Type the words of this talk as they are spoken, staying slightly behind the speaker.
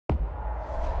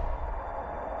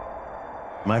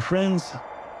My friends,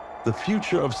 the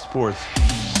future of sports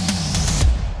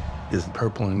is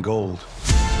purple and gold.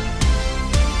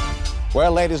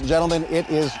 Well, ladies and gentlemen, it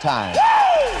is time.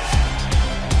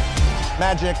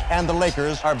 Magic and the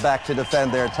Lakers are back to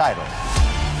defend their title.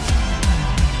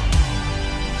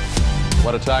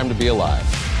 What a time to be alive.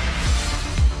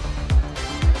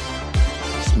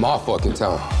 It's my fucking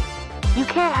time. You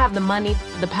can't have the money,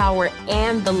 the power,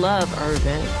 and the love,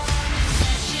 Irvin.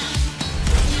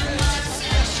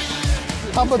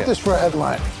 How about this for a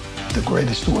headline? The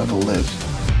greatest who ever lived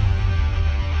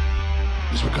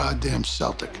is a goddamn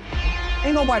Celtic.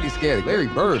 Ain't nobody scared of Larry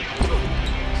Bird.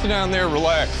 Sit down there,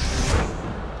 relax.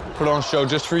 Put on a show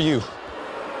just for you.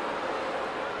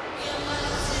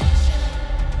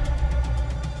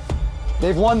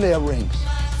 They've won their rings.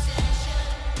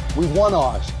 We've won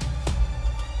ours.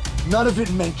 None of it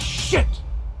meant shit.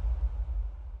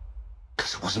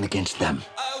 Because it wasn't against them.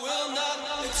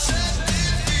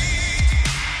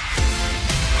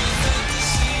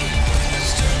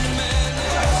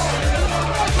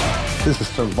 This is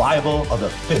survival of the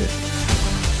fittest.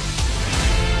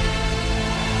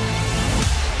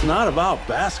 It's not about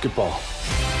basketball.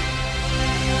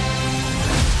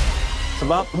 It's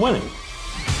about winning.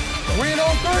 Win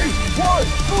on three. 1,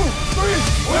 2,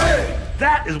 3, win!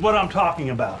 That is what I'm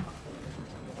talking about.